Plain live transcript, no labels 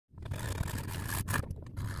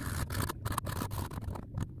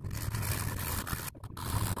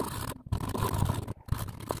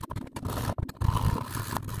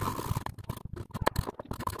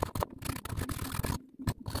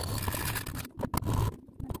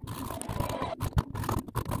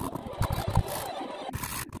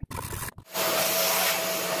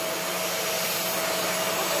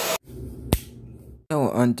So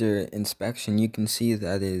under inspection, you can see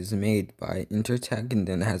that it is made by Intertech, and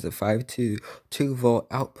then it has a 5 to 2-volt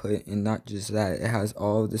output, and not just that, it has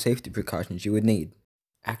all the safety precautions you would need.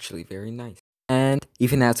 Actually, very nice. And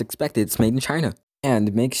even as expected, it's made in China.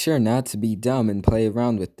 And make sure not to be dumb and play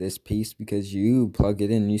around with this piece, because you plug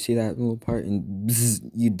it in, you see that little part, and bzz,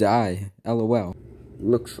 you die. LOL.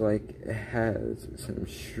 Looks like it has some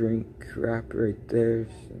shrink wrap right there.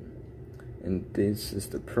 And this is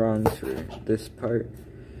the prongs for this part.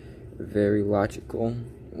 Very logical.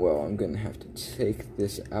 Well, I'm gonna have to take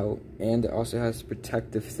this out, and it also has a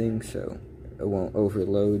protective thing so it won't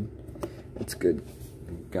overload. It's good.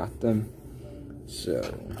 Got them. So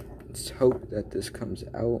let's hope that this comes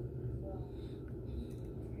out.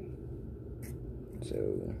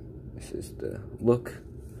 So this is the look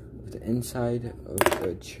of the inside of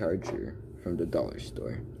the charger from the dollar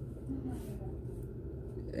store.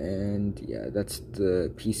 And yeah, that's the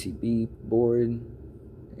PCB board.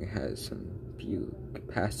 It has some few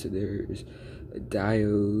capacitors, a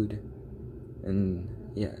diode, and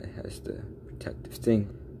yeah, it has the protective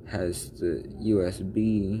thing. It has the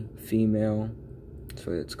USB female, that's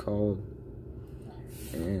what it's called.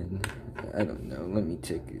 And I don't know, let me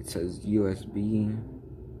take it. It says USB.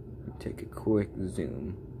 Take a quick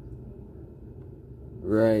zoom.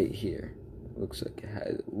 Right here. Looks like it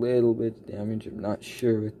has a little bit of damage. I'm not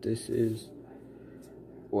sure what this is.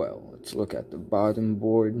 Well, let's look at the bottom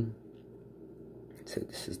board. So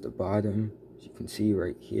this is the bottom. As you can see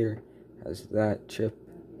right here, has that chip.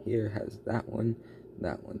 Here has that one,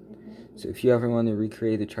 that one. So if you ever want to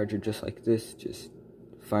recreate a charger just like this, just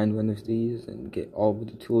find one of these and get all of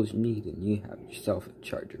the tools you need, and you have yourself a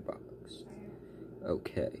charger box.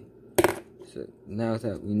 Okay. So now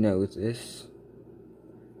that we know this,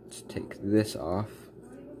 let's take this off.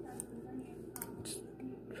 It's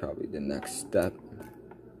probably the next step.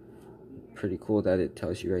 Pretty cool that it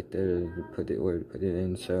tells you right there to put it where to put it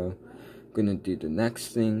in. So I'm gonna do the next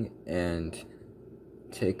thing and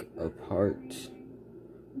take apart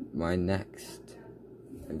my next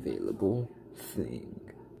available thing.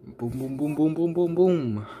 Boom, boom, boom, boom, boom, boom,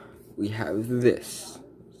 boom. We have this,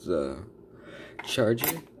 the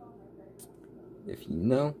charger. If you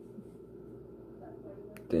know,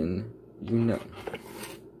 then you know.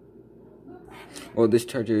 Well, this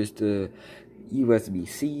charger is the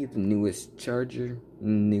USB-C, the newest charger,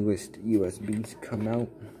 newest USBs come out.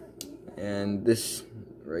 And this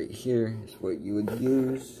right here is what you would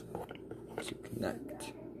use to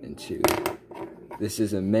connect into. This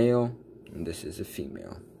is a male and this is a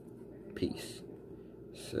female piece.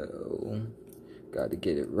 So, gotta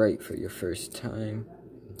get it right for your first time.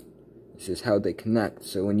 This is how they connect.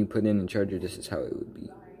 So when you put in a charger, this is how it would be.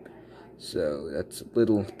 So that's a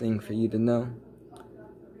little thing for you to know.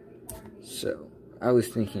 So I was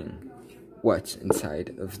thinking, what's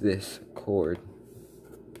inside of this cord?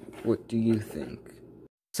 What do you think?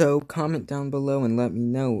 So comment down below and let me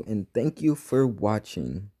know. And thank you for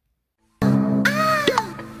watching.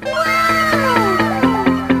 Wow!